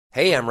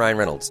Hey, I'm Ryan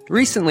Reynolds.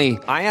 Recently,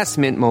 I asked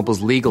Mint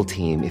Mobile's legal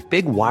team if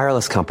big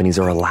wireless companies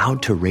are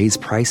allowed to raise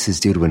prices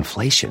due to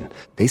inflation.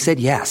 They said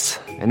yes.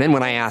 And then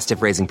when I asked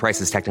if raising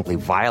prices technically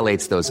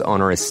violates those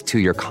onerous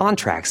two-year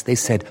contracts, they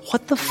said,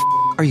 "What the f***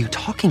 are you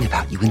talking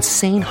about, you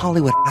insane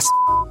Hollywood ass?"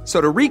 So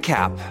to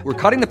recap, we're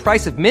cutting the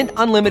price of Mint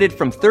Unlimited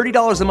from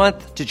 $30 a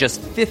month to just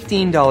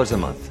 $15 a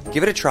month.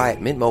 Give it a try at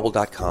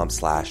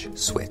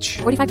mintmobile.com/switch.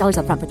 $45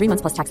 up front for 3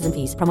 months plus taxes and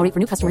fees. Promo rate for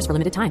new customers for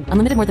limited time.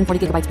 Unlimited more than 40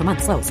 gigabytes per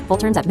month. Slows full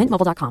terms at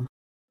mintmobile.com.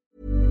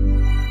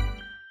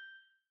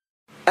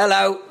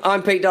 Hello,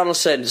 I'm Pete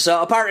Donaldson. So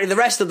apparently the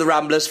rest of the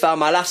Ramblers found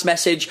my last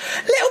message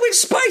a little bit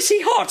spicy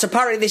hot.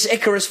 Apparently this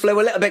Icarus flew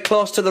a little bit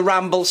close to the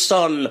Ramble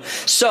sun.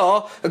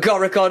 So I've got to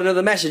record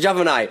another message,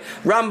 haven't I?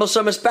 Ramble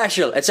Summer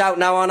Special. It's out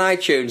now on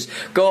iTunes.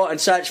 Go and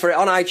search for it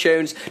on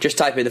iTunes. Just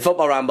type in the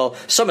Football Ramble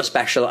Summer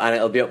Special and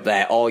it'll be up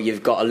there. Or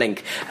you've got a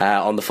link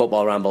on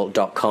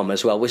thefootballramble.com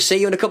as well. We'll see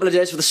you in a couple of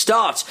days for the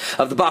start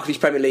of the Barclays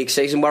Premier League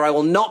season, where I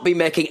will not be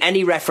making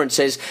any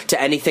references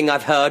to anything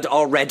I've heard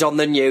or read on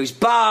the news.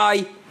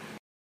 Bye!